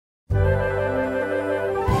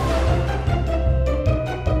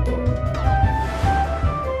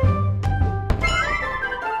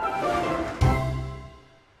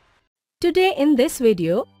Today in this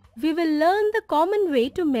video, we will learn the common way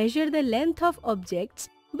to measure the length of objects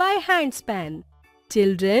by handspan.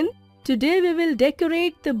 Children, today we will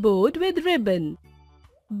decorate the board with ribbon.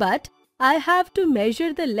 But I have to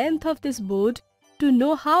measure the length of this board to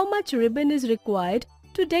know how much ribbon is required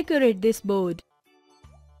to decorate this board.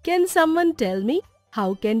 Can someone tell me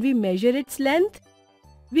how can we measure its length?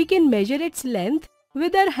 We can measure its length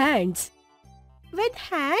with our hands. With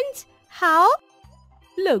hands? How?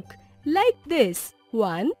 Look, like this.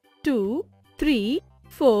 1, 2, 3,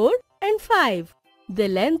 4 and 5. The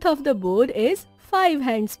length of the board is 5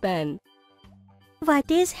 handspan. What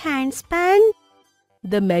is handspan?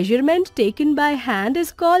 The measurement taken by hand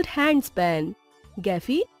is called handspan.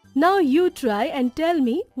 Gaffy, now you try and tell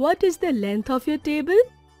me what is the length of your table?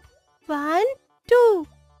 1, 2.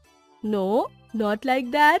 No, not like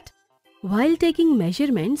that. While taking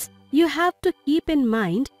measurements, you have to keep in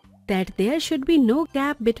mind that there should be no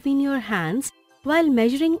gap between your hands while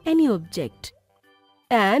measuring any object.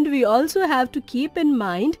 And we also have to keep in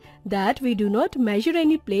mind that we do not measure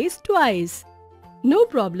any place twice. No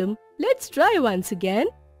problem. Let's try once again.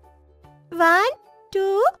 1,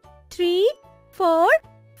 2, 3, 4,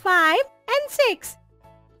 5 and 6.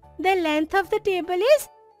 The length of the table is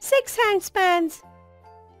 6 handspans.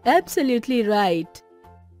 Absolutely right.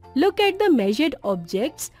 Look at the measured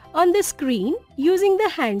objects on the screen using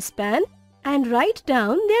the handspan and write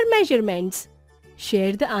down their measurements.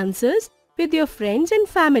 Share the answers with your friends and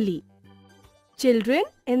family. Children,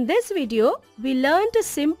 in this video, we learned a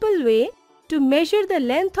simple way to measure the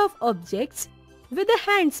length of objects with a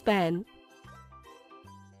handspan.